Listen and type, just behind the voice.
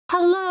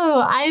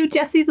Hello, I'm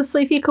Jessie the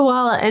Sleepy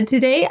Koala, and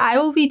today I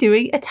will be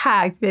doing a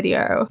tag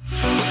video.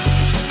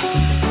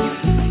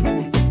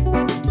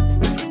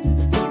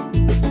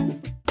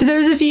 To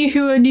those of you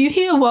who are new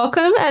here,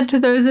 welcome, and to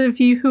those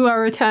of you who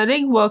are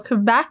returning,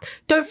 welcome back.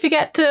 Don't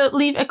forget to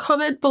leave a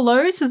comment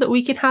below so that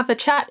we can have a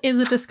chat in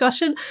the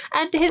discussion,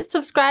 and to hit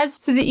subscribe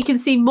so that you can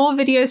see more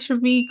videos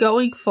from me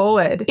going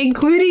forward,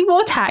 including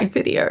more tag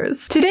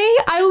videos. Today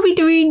I will be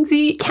doing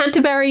the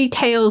Canterbury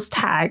Tales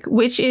tag,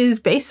 which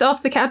is based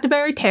off the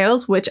Canterbury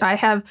Tales, which I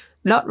have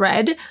not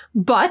read,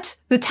 but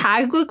the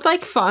tag looked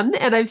like fun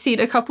and I've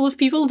seen a couple of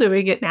people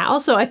doing it now,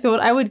 so I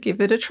thought I would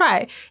give it a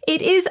try.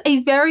 It is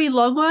a very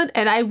long one,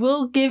 and I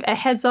will give a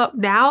heads up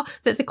now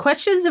that the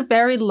questions are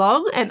very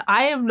long and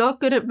I am not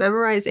good at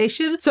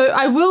memorization, so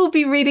I will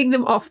be reading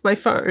them off my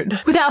phone.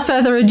 Without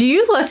further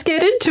ado, let's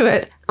get into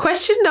it.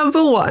 Question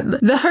number 1.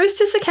 The host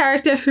is a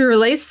character who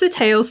relates the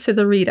tales to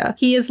the reader.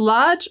 He is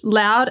large,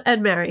 loud,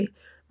 and merry.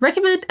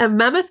 Recommend a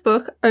mammoth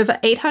book over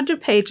 800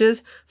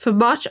 pages for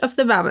March of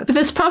the Mammoth. For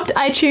this prompt,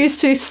 I choose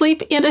to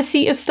Sleep in a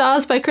Sea of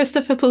Stars by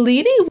Christopher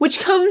Paolini, which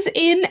comes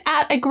in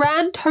at a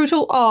grand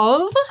total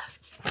of...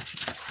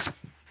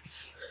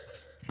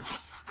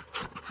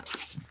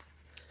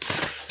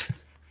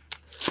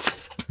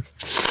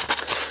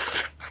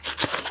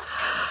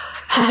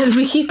 And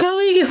we keep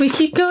going, we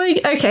keep going.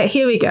 Okay,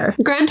 here we go.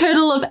 Grand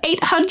total of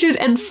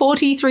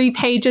 843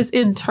 pages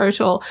in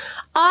total.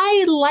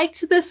 I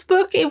liked this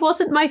book. It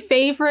wasn't my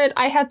favorite.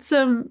 I had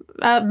some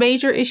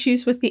major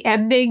issues with the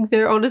ending.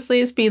 There honestly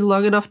has been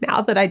long enough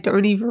now that I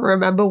don't even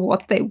remember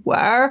what they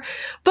were.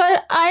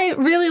 But I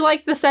really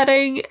liked the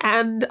setting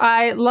and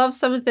I love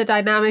some of the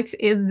dynamics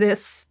in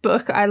this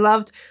book. I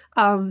loved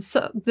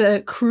so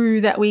the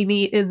crew that we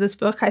meet in this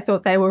book. I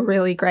thought they were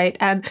really great,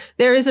 and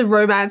there is a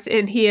romance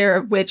in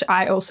here which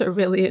I also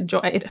really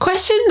enjoyed.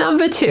 Question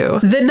number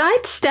 2. The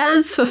knight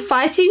stands for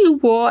fighting,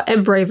 war,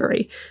 and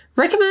bravery.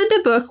 Recommend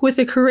a book with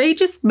a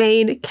courageous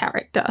main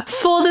character.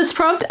 For this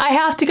prompt, I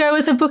have to go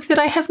with a book that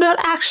I have not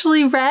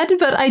actually read,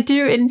 but I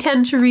do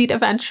intend to read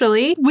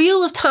eventually.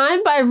 Wheel of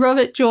Time by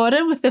Robert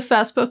Jordan, with the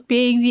first book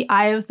being The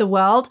Eye of the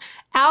World.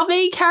 Our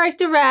main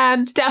character,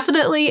 Rand,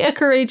 definitely a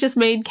courageous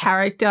main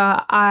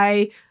character.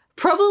 I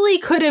probably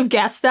could have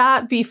guessed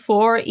that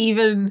before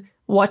even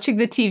watching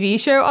the TV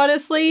show,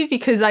 honestly,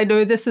 because I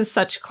know this is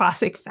such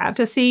classic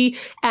fantasy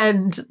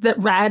and that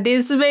Rand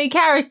is the main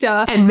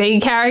character, and main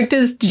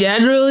characters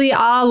generally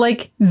are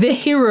like the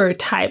hero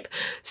type.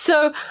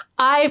 So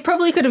I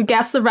probably could have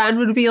guessed that Rand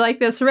would be like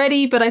this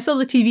already, but I saw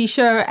the TV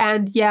show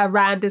and yeah,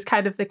 Rand is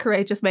kind of the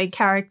courageous main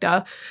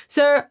character.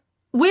 So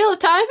Wheel of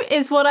Time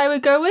is what I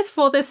would go with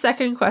for this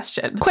second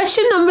question.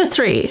 Question number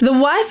 3. The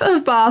Wife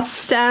of Bath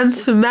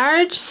stands for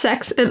marriage,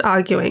 sex, and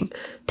arguing.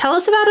 Tell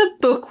us about a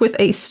book with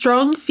a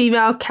strong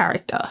female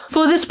character.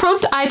 For this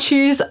prompt, I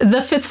choose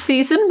The 5th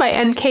Season by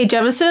N.K.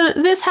 Jemisin.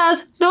 This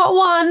has not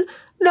 1,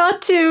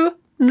 not 2,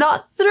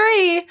 not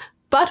 3,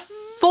 but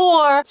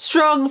 4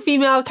 strong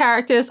female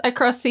characters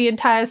across the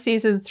entire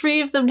season.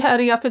 3 of them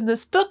turning up in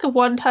this book,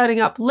 1 turning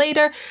up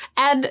later,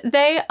 and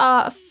they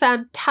are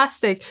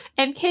fantastic.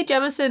 N.K.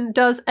 Jemisin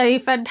does a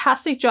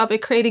fantastic job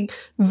at creating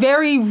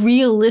very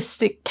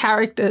realistic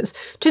characters,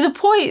 to the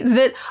point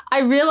that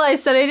I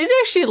realized that I didn't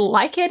actually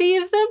like any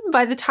of them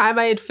by the time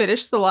I had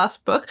finished the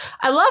last book.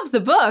 I loved the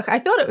book. I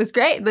thought it was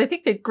great, and I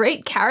think they're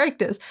great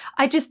characters.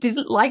 I just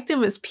didn't like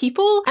them as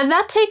people, and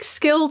that takes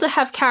skill to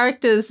have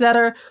characters that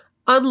are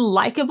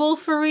unlikable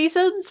for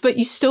reasons, but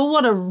you still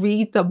want to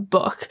read the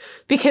book,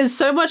 because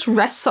so much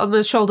rests on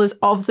the shoulders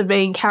of the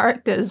main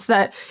characters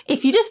that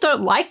if you just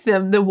don't like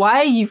them, then why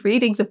are you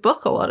reading the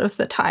book a lot of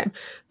the time?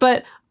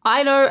 But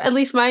I know, at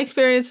least my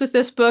experience with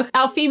this book,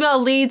 our female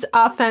leads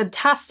are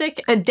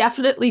fantastic and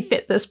definitely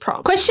fit this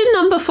prompt. Question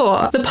number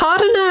 4. The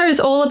Pardoner is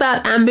all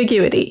about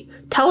ambiguity.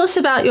 Tell us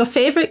about your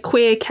favorite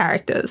queer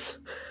characters.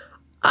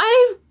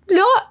 I'm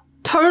not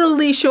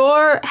totally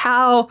sure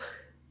how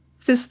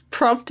this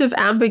prompt of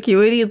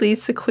ambiguity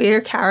leads to queer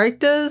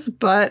characters,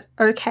 but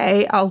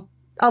okay, I'll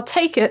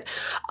take it.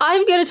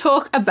 I'm going to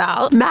talk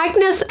about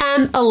Magnus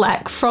and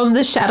Alec from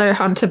the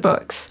Shadowhunter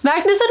books.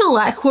 Magnus and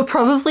Alec were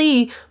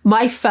probably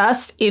my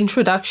first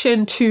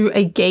introduction to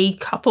a gay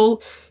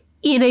couple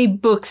in a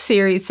book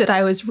series that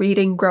I was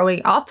reading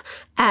growing up.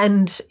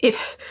 And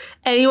if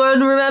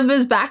anyone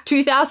remembers back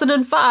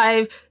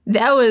 2005,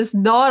 there was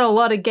not a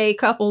lot of gay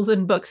couples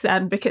in books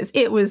then, because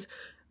it was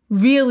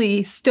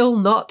really still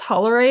not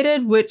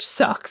tolerated, which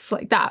sucks.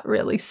 Like, that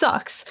really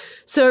sucks.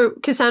 So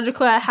Cassandra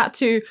Clare had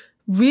to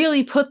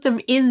really put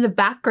them in the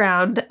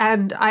background,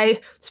 and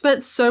I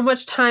spent so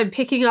much time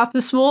picking up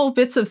the small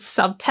bits of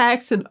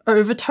subtext and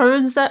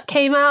overtones that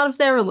came out of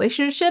their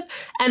relationship,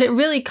 and it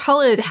really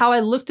colored how I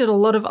looked at a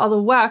lot of other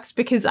works,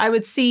 because I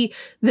would see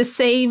the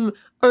same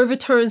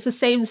overtones, the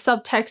same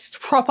subtext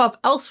crop up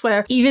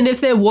elsewhere, even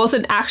if there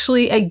wasn't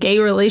actually a gay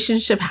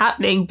relationship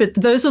happening. But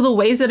those are the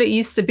ways that it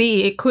used to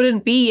be. It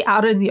couldn't be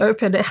out in the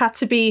open. It had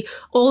to be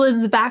all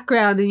in the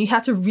background, and you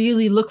had to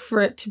really look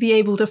for it to be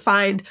able to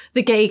find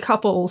the gay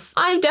couples.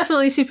 I'm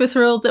definitely super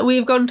thrilled that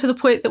we've gotten to the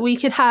point that we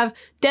could have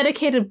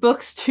dedicated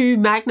books to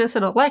Magnus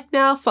and Alec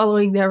now,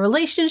 following their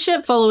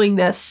relationship, following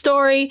their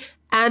story.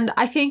 And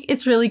I think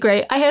it's really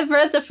great. I have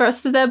read the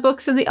first of their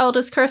books in the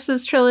Eldest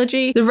Curses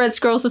trilogy, The Red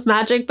Scrolls of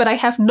Magic, but I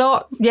have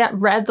not yet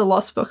read The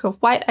Lost Book of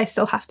White. I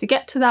still have to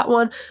get to that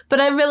one,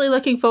 but I'm really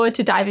looking forward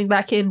to diving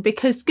back in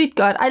because, good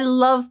God, I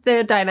love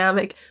their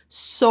dynamic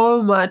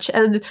so much.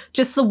 And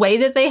just the way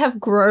that they have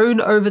grown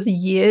over the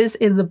years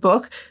in the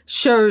book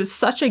shows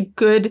such a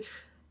good,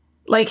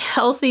 like,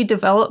 healthy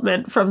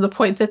development from the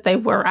point that they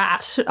were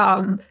at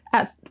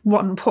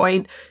one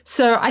point.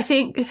 So I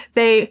think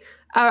they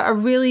are a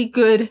really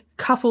good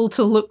couple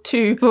to look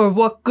to for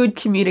what good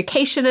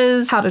communication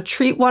is, how to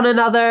treat one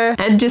another,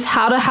 and just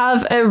how to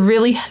have a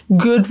really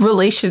good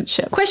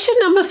relationship. Question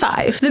number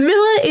 5. The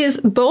Miller is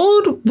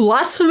bold,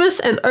 blasphemous,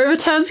 and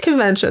overturns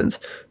conventions.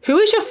 Who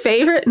is your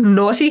favorite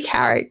naughty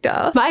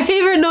character? My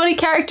favorite naughty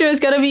character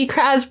is gonna be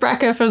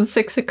Krasbracker from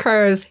Six of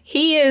Crows.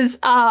 He is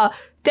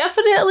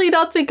definitely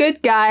not the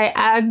good guy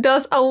and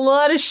does a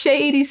lot of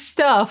shady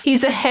stuff.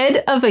 He's the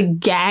head of a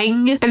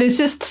gang and is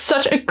just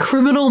such a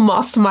criminal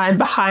mastermind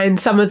behind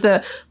some of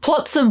the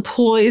plots and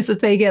ploys that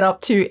they get up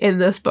to in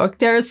this book.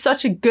 There is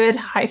such a good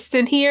heist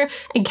in here,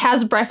 and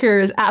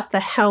Krasbracker is at the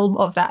helm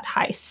of that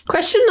heist.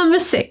 Question number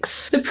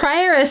 6. The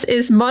Prioress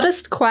is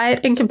modest,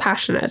 quiet, and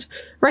compassionate.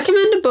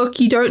 Recommend a book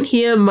you don't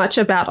hear much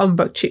about on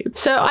booktube.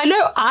 So I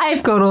know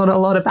I've gone on a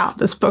lot about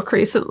this book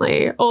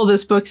recently, or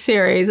this book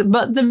series,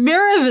 but the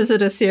Mirror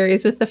Visitor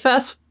series, with the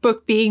first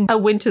book being A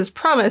Winter's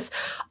Promise,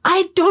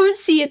 I don't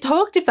see it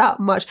talked about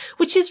much,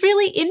 which is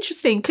really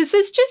interesting because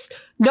there's just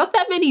not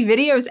that many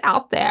videos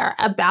out there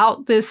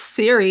about this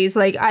series.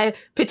 Like,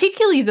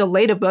 particularly the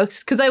later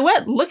books, because I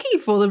went looking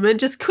for them and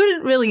just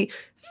couldn't really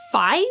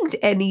find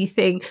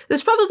anything.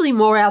 There's probably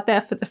more out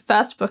there for the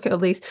first book at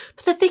least,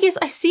 but the thing is,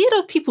 I see it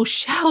on people's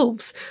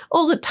shelves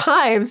all the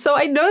time, so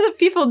I know that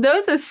people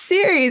know this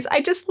series.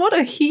 I just want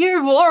to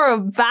hear more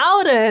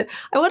about it.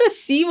 I want to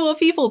see more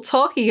people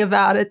talking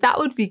about it. That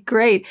would be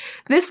great.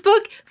 This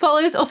book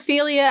follows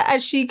Ophelia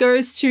as she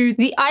goes to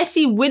the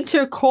icy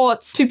winter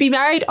courts to be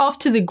married off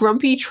to the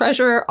grumpy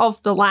treasurer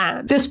of the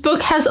land. This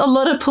book has a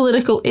lot of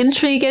political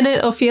intrigue in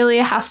it.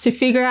 Ophelia has to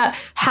figure out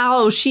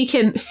how she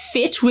can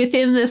fit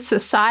within this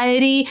society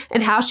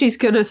and how she's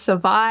gonna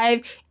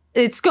survive.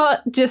 It's got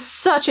just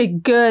such a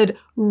good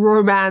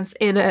romance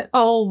in it.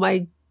 Oh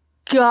my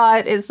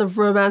God, is the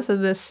romance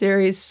in this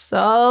series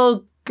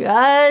so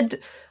good.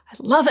 I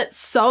love it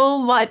so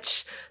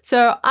much.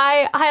 So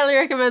I highly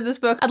recommend this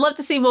book. I'd love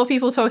to see more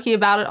people talking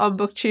about it on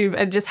booktube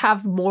and just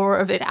have more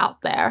of it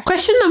out there.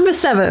 Question number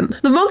 7.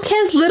 The monk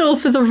cares little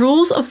for the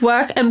rules of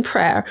work and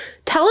prayer.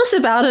 Tell us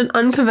about an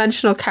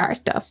unconventional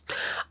character.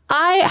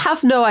 I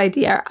have no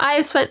idea. I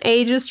have spent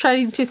ages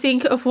trying to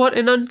think of what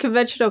an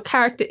unconventional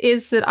character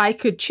is that I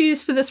could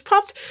choose for this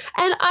prompt,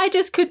 and I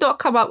just could not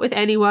come up with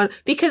anyone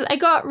because I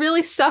got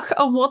really stuck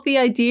on what the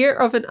idea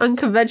of an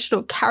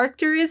unconventional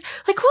character is.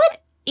 Like,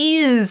 what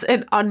is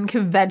an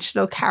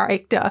unconventional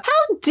character?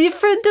 How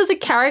different does a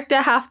character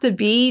have to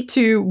be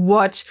to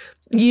what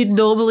you'd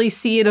normally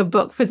see in a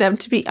book for them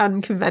to be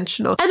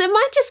unconventional? And it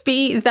might just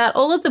be that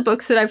all of the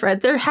books that I've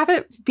read, there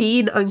haven't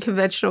been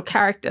unconventional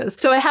characters,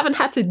 so I haven't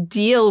had to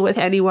deal with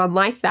anyone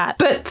like that.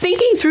 But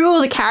thinking through all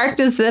the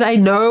characters that I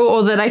know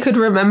or that I could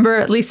remember,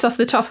 at least off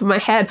the top of my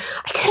head,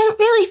 I couldn't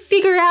really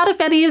figure out if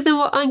any of them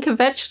were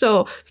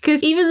unconventional,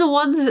 because even the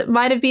ones that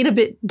might have been a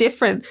bit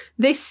different,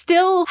 they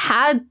still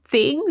had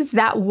things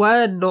that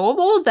were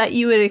normal that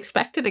you would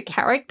expect in a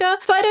character.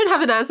 So I don't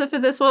have an answer for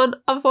this one,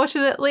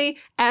 unfortunately,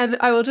 and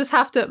I will just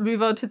have to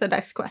move on to the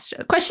next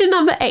question. Question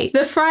number 8.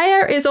 The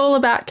Friar is all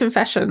about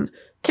confession.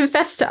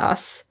 Confess to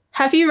us.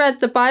 Have you read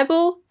the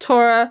Bible,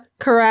 Torah,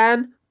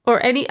 Quran,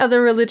 or any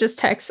other religious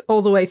texts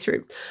all the way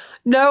through?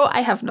 No, I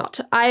have not.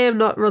 I am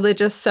not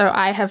religious, so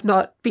I have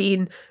not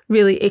been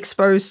really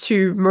exposed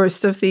to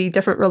most of the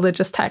different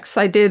religious texts.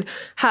 I did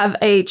have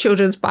a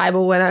children's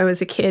Bible when I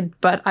was a kid,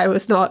 but I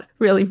was not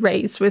really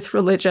raised with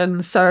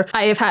religion, so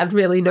I have had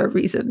really no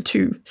reason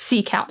to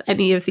seek out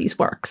any of these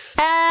works.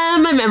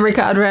 And my memory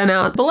card ran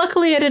out, but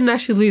luckily I didn't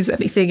actually lose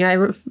anything.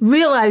 I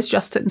realized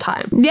just in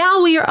time.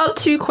 Now we are up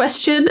to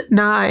question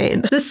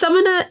 9. The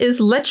summoner is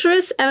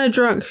lecherous and a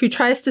drunk who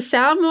tries to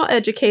sound more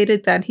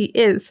educated than he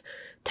is.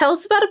 Tell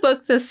us about a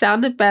book that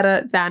sounded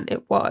better than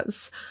it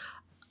was.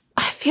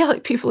 I feel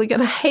like people are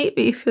gonna hate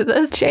me for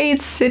this.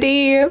 Jade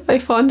City by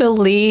Fonda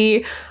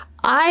Lee.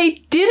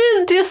 I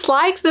didn't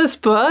dislike this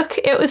book.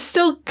 It was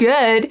still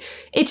good.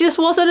 It just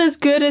wasn't as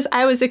good as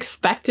I was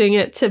expecting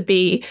it to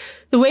be.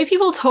 The way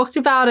people talked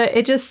about it,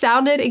 it just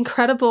sounded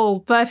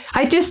incredible, but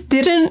I just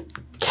didn't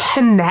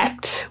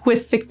connect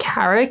with the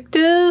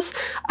characters.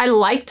 I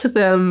liked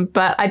them,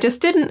 but I just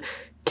didn't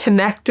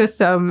connect with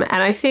them.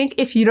 And I think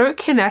if you don't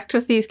connect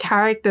with these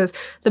characters,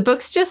 the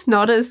book's just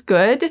not as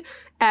good.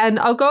 And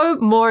I'll go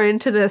more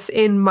into this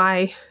in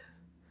my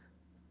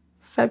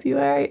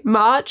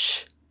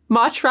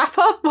March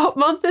wrap-up. What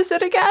month is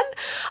it again?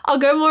 I'll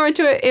go more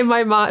into it in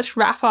my March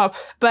wrap-up.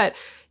 But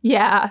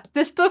yeah,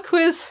 this book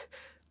was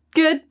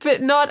good,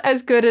 but not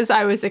as good as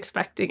I was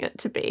expecting it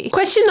to be.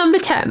 Question number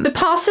 10. The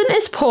parson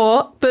is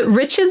poor, but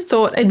rich in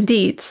thought and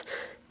deeds.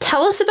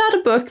 Tell us about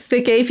a book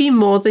that gave you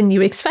more than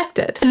you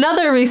expected.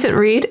 Another recent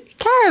read,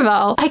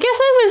 Caraval. I guess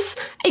I was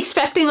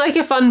expecting like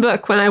a fun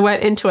book when I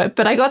went into it,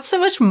 but I got so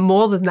much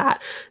more than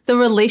that. The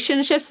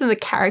relationships and the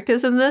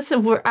characters in this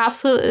were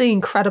absolutely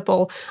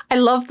incredible. I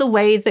love the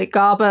way that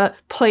Garber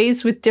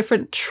plays with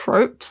different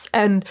tropes,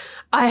 and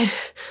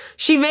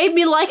she made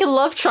me like a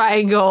love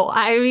triangle.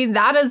 I mean,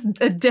 that is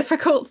a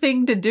difficult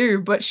thing to do,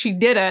 but she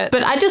did it.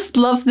 But I just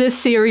love this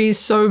series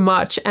so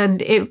much,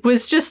 and it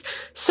was just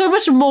so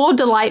much more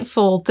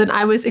delightful than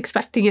I was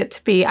expecting it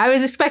to be. I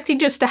was expecting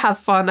just to have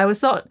fun. I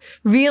was not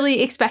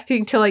really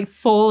expecting to like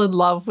fall in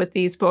love with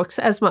these books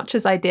as much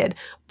as I did,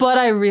 but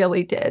I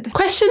really did.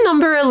 Question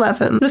number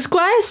 11. The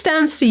Squire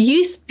stands for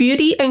youth,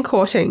 beauty, and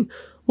courting.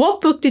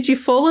 What book did you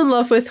fall in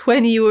love with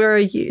when you were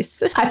a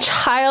youth? A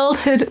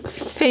childhood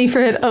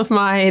favorite of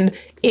mine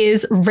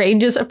is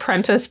Ranger's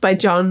Apprentice by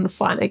John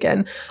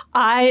Flannagan.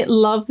 I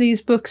love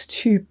these books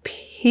to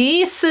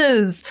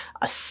pieces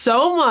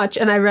so much,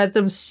 and I read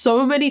them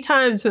so many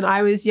times when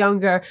I was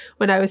younger,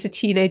 when I was a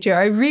teenager.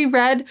 I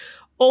reread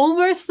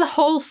almost the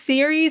whole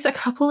series a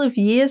couple of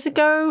years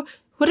ago.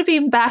 Would have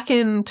been back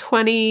in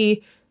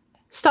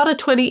start of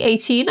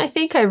 2018, I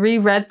think. I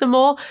reread them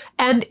all,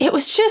 and it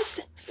was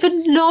just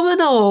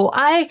phenomenal.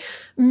 I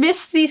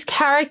missed these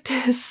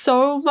characters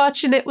so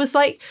much, and it was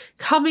like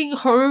coming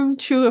home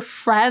to a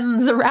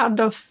friends around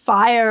a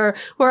fire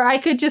where I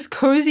could just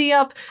cozy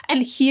up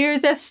and hear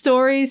their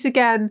stories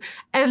again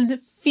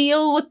and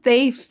feel what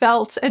they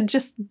felt and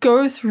just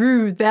go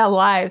through their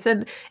lives.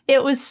 And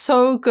it was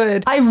so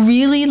good. I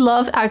really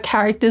love our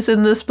characters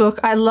in this book.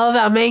 I love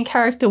our main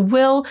character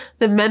Will,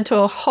 the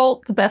mentor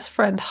Holt, the best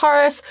friend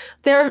Horace.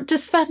 They're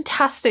just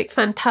fantastic,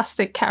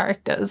 fantastic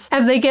characters.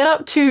 And they get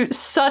up to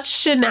such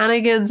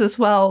shenanigans as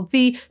well.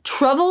 The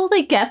trouble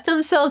they get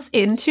themselves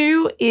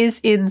into is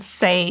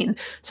insane.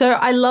 So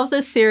I love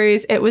this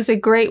series. It was a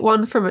great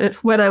one from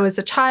when I was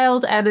a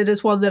child, and it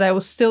is one that I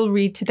will still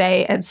read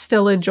today and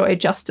still enjoy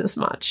just as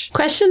much.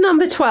 Question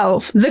number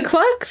 12. The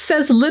clerk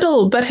says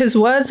little, but his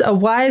words are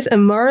wise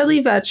and morally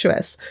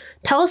virtuous.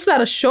 Tell us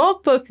about a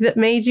short book that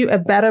made you a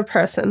better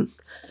person.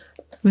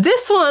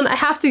 This one, I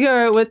have to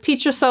go with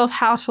Teach Yourself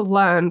How to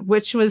Learn,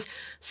 which was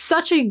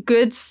such a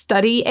good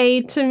study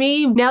aid to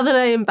me. Now that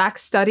I am back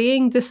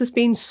studying, this has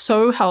been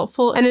so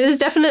helpful, and it has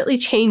definitely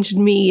changed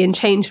me and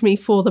changed me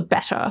for the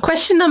better.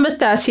 Question number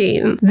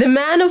 13. The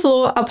man of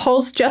law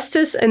upholds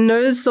justice and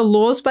knows the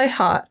laws by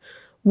heart.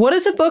 What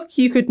is a book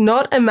you could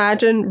not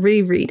imagine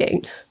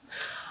rereading?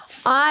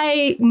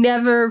 I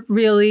never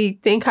really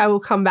think I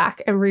will come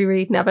back and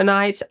reread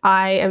Nevernight.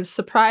 I am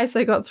surprised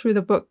I got through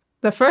the book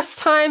the first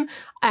time,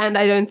 and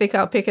I don't think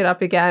I'll pick it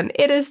up again.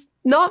 It is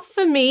not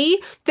for me.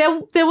 There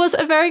was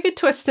a very good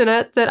twist in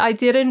it that I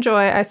did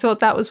enjoy. I thought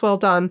that was well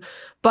done.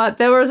 But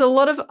there was a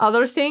lot of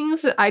other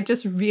things that I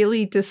just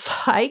really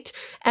disliked,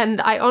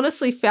 and I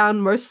honestly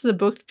found most of the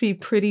book to be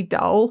pretty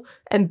dull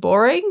and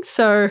boring.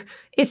 So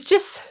it's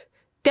just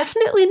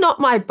definitely not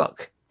my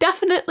book.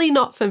 Definitely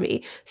not for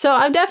me. So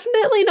I'm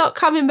definitely not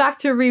coming back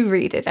to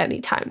reread it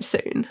anytime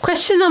soon.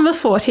 Question number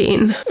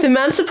 14. The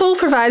Manciple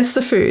provides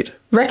the food.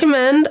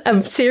 Recommend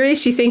a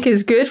series you think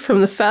is good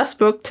from the first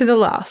book to the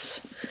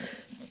last.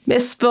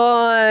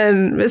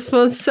 Mistborn.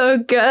 Mistborn's so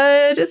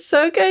good. It's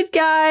so good,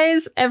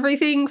 guys.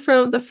 Everything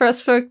from the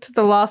first book to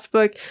the last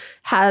book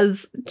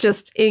has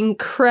just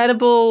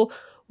incredible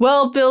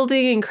world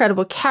building,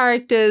 incredible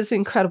characters,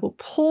 incredible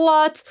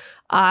plot.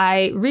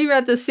 I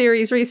reread the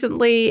series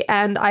recently,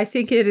 and I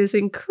think it is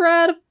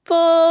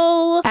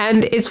incredible.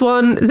 And it's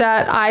one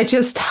that I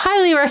just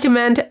highly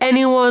recommend to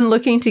anyone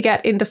looking to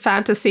get into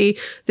fantasy.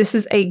 This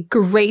is a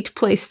great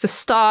place to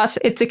start.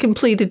 It's a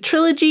completed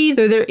trilogy,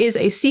 though there is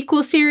a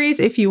sequel series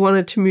if you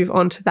wanted to move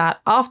on to that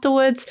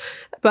afterwards.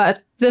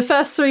 But the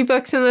first 3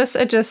 books in this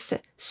are just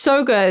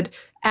so good,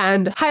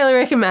 and highly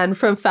recommend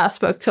from first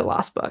book to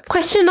last book.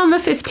 Question number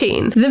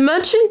 15. The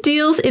merchant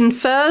deals in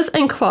furs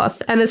and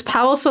cloth and is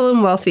powerful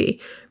and wealthy.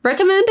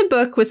 Recommend a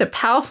book with a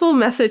powerful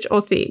message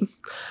or theme.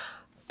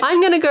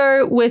 I'm going to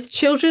go with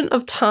Children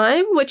of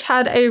Time, which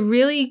had a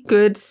really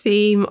good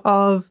theme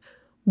of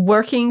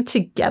working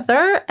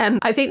together, and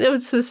I think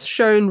this was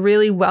shown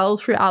really well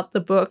throughout the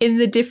book. In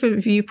the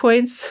different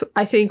viewpoints,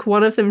 I think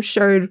one of them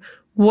showed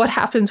what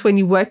happens when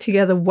you work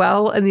together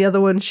well, and the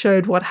other one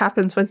showed what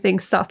happens when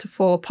things start to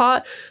fall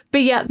apart.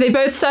 But yeah, they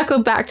both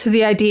circled back to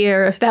the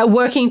idea that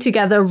working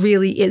together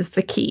really is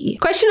the key.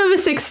 Question number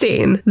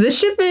 16. The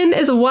shipman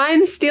is a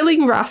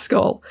wine-stealing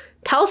rascal.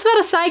 Tell us about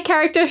a side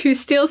character who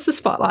steals the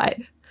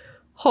spotlight.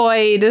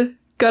 Hoyd.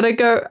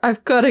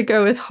 I've gotta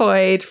go with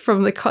Hoyd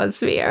from the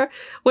Cosmere.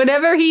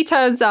 Whenever he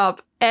turns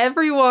up,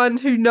 everyone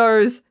who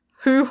knows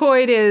who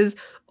Hoyd is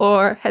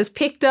or has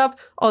picked up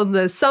on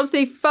the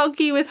something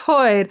funky with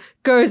Hoyd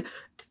goes,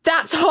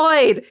 That's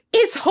Hyde!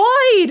 It's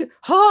Hyde!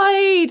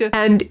 Hyde!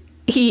 And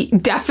he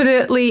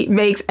definitely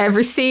makes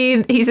every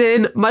scene he's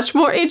in much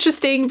more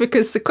interesting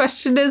because the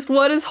question is,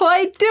 what is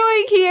Hyde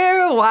doing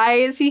here? Why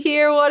is he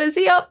here? What is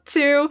he up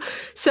to?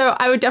 So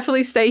I would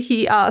definitely say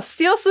he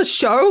steals the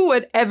show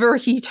whenever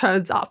he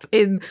turns up,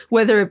 in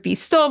whether it be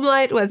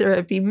Stormlight, whether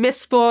it be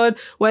Mistborn,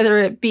 whether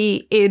it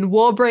be in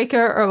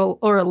Warbreaker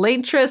or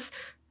Elantris.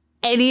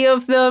 Any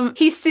of them,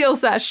 he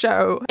steals that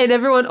show, and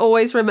everyone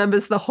always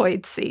remembers the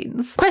Hyde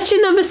scenes. Question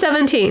number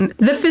 17.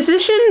 The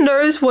physician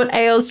knows what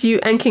ails you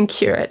and can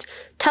cure it.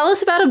 Tell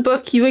us about a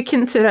book you would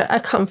consider a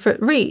comfort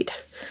read.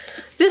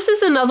 This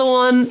is another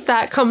one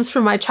that comes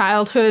from my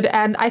childhood,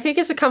 and I think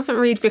it's a comfort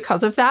read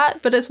because of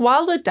that, but it's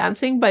Wildwood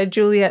Dancing by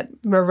Juliet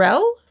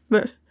Marillier?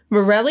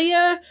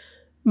 Marillier.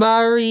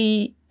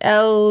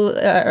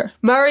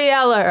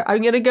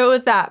 I'm gonna go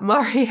with that.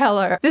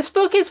 Marillier. This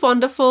book is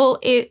wonderful.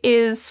 It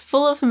is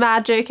full of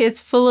magic.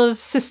 It's full of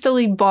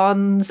sisterly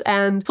bonds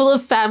and full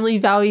of family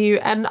value.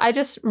 And I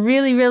just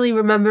really, really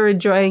remember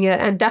enjoying it.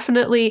 And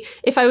definitely,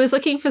 if I was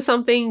looking for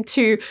something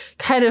to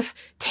kind of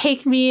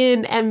take me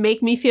in and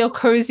make me feel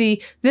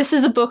cozy, this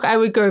is a book I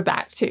would go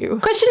back to.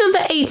 Question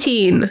number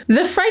 18.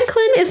 The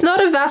Franklin is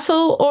not a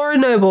vassal or a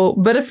noble,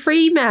 but a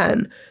free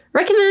man.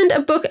 Recommend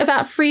a book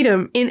about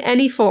freedom in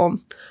any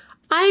form.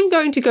 I'm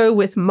going to go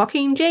with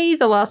Mockinjay,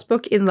 the last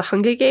book in the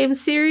Hunger Games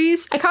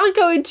series. I can't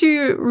go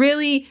into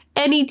really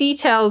any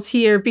details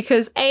here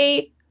because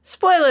A,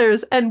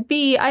 spoilers, and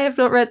B, I have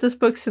not read this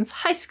book since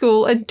high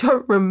school and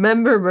don't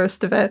remember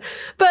most of it.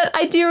 But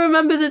I do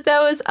remember that there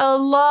was a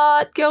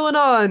lot going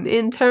on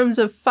in terms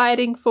of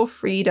fighting for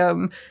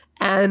freedom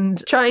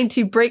and trying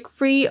to break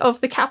free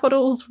of the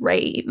capital's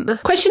reign.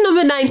 Question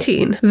number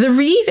 19. The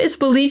Reeve is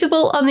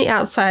believable on the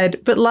outside,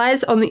 but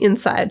lies on the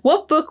inside.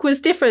 What book was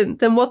different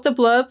than what the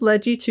blurb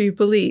led you to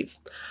believe?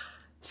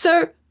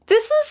 So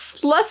this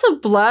is less a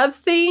blurb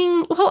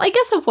thing. Well, I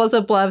guess it was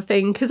a blurb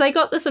thing because I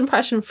got this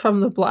impression from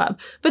the blurb.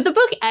 But the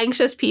book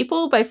Anxious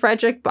People by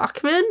Frederick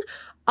Buckman,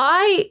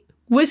 I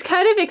was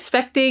kind of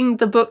expecting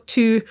the book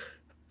to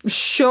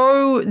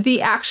show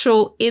the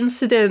actual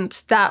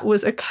incident that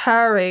was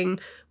occurring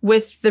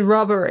with the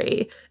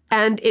robbery,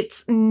 and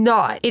it's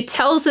not. It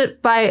tells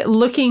it by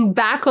looking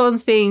back on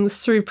things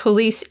through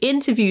police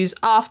interviews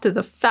after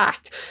the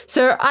fact.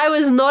 So I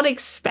was not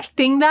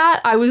expecting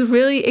that. I was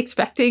really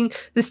expecting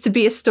this to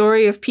be a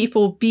story of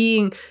people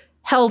being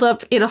held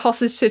up in a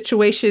hostage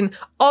situation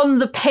on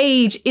the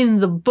page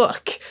in the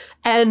book.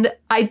 And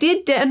I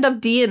did end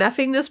up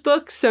DNFing this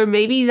book, so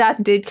maybe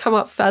that did come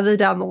up further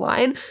down the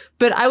line,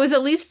 but I was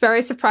at least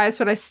very surprised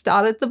when I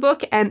started the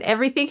book and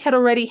everything had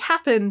already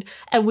happened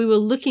and we were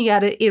looking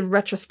at it in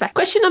retrospect.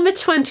 Question number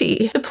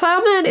 20. The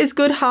Ploughman is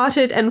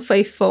good-hearted and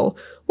faithful.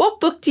 What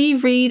book do you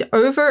read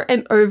over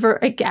and over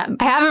again?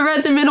 I haven't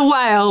read them in a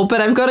while,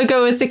 but I've got to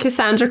go with the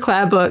Cassandra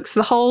Clare books.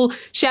 The whole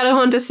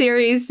Shadowhunter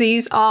series,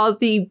 these are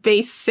the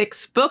base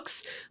 6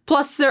 books.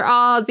 Plus there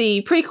are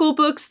the prequel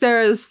books,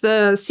 there's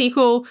the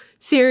sequel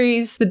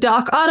series, the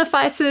Dark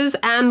Artifices,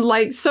 and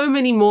like so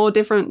many more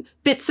different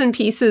bits and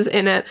pieces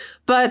in it.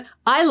 But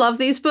I love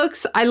these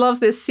books. I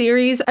love this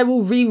series. I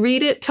will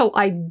reread it till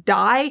I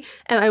die,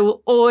 and I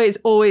will always,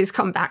 always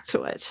come back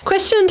to it.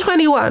 Question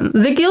 21.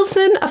 The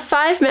Guildsmen are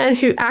 5 men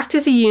who act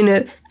as a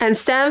unit and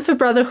stand for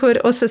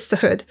brotherhood or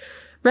sisterhood.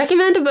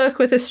 Recommend a book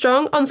with a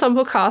strong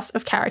ensemble cast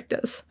of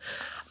characters.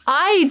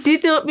 I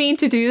did not mean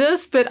to do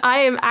this, but I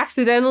am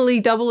accidentally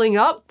doubling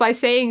up by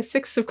saying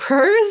Six of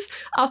Crows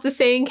after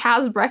saying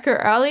Kaz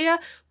Brecker earlier.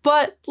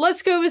 But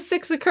let's go with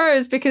Six of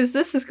Crows because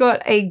this has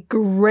got a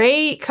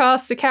great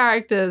cast of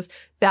characters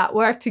that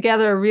work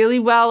together really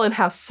well and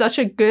have such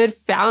a good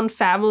found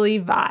family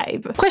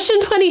vibe. Question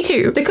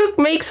 22. The cook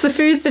makes the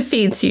food that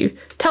feeds you.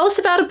 Tell us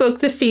about a book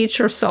that feeds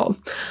your soul.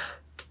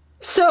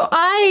 So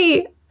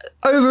I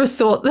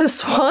overthought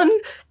this one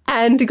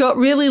and got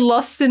really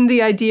lost in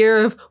the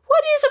idea of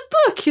what is a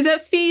book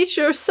that feeds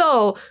your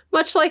soul,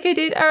 much like I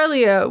did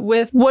earlier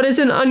with what is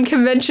an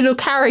unconventional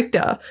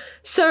character.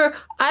 So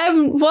I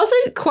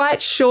wasn't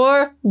quite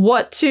sure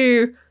what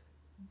to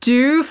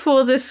do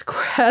for this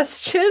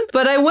question,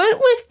 but I went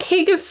with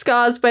King of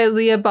Scars by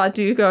Leah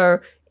Bardugo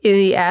in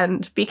the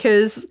end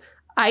because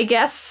I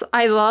guess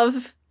I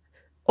love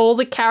all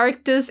the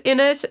characters in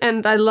it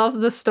and I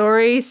love the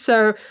story,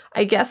 so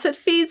I guess it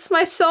feeds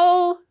my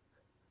soul.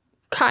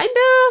 Kinda?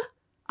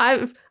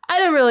 I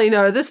don't really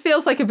know. This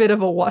feels like a bit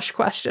of a wash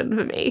question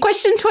for me.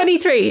 Question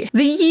 23.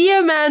 The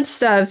Year Man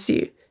Serves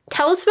You.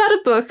 Tell us about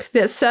a book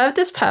that served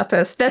its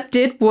purpose, that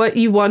did what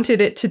you wanted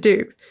it to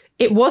do.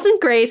 It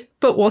wasn't great,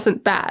 but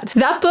wasn't bad.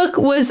 That book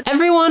was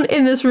Everyone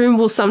in This Room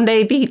Will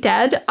Someday Be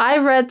Dead. I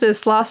read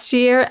this last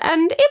year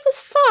and it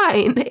was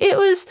fine. It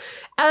was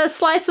a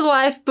slice of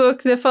life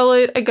book that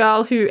followed a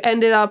girl who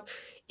ended up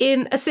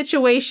in a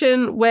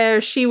situation where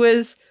she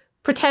was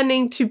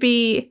pretending to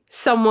be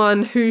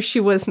someone who she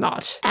was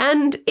not.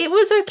 And it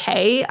was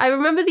okay. I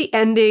remember the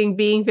ending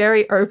being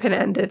very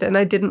open-ended, and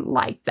I didn't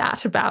like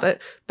that about it.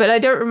 But I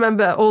don't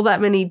remember all that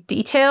many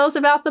details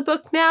about the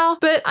book now.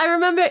 But I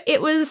remember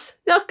it was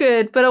not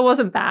good, but it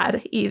wasn't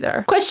bad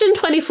either. Question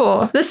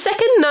 24. The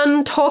second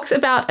nun talks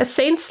about a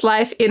saint's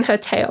life in her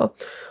tale.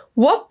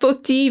 What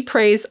book do you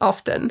praise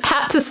often?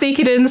 Had to sneak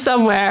it in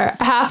somewhere.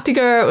 I have to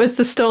go with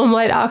The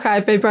Stormlight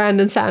Archive by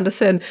Brandon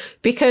Sanderson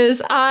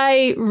because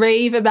I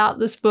rave about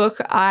this book.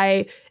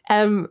 I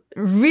am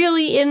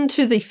really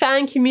into the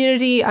fan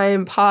community. I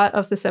am part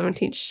of the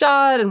 17th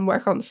Shard and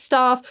work on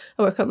staff.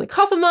 I work on the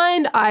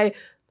Coppermind. I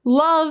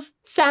love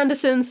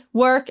Sanderson's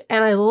work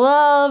and I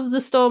love the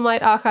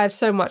Stormlight Archive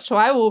so much. So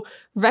I will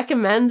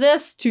recommend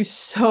this to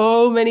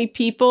so many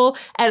people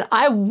and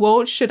I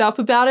won't shut up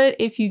about it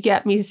if you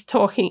get me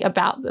talking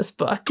about this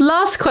book.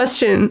 Last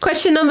question.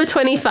 Question number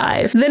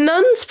 25. The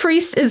nun's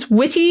priest is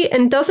witty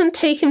and doesn't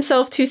take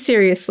himself too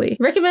seriously.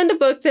 Recommend a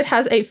book that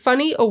has a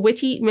funny or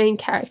witty main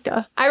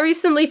character. I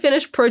recently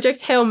finished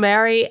Project Hail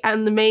Mary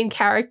and the main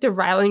character,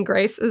 Rylan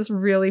Grace, is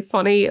really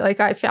funny. Like,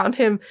 I found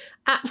him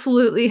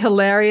absolutely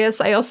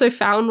hilarious. I also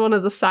found one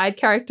of the side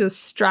characters,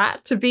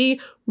 Strat, to be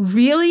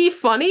really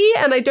funny,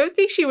 and I don't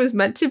think she was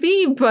meant to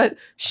be, but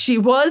she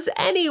was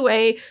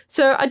anyway.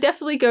 So I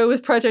definitely go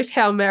with Project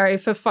Hail Mary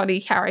for funny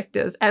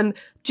characters and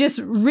just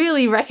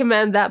really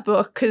recommend that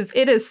book because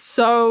it is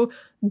so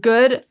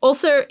good.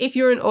 Also, if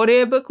you're an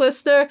audiobook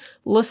listener,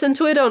 listen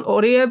to it on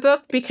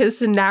audiobook because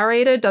the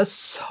narrator does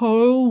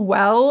so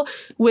well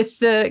with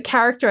the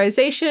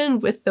characterization,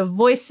 with the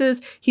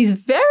voices. He's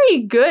very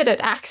good at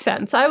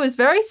accents. I was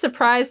very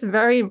surprised and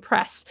very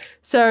impressed.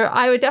 So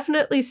I would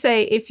definitely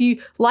say if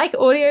you like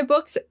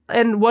audiobooks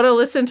and want to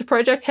listen to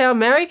Project Hail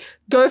Mary,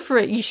 go for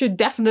it. You should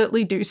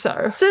definitely do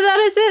so. So that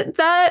is it.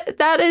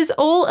 That is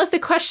all of the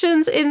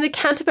questions in the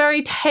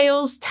Canterbury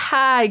Tales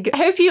tag. I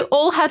hope you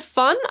all had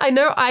fun. I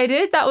know I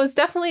did. That was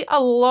definitely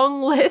a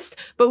long list,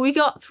 but we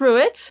got through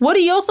it. What are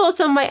your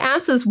thoughts on my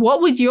answers?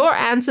 What would your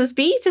answers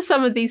be to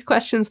some of these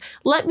questions?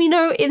 Let me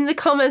know in the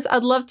comments.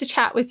 I'd love to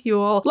chat with you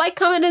all. Like,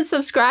 comment, and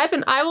subscribe,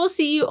 and I will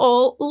see you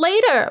all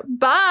later.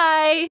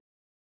 Bye!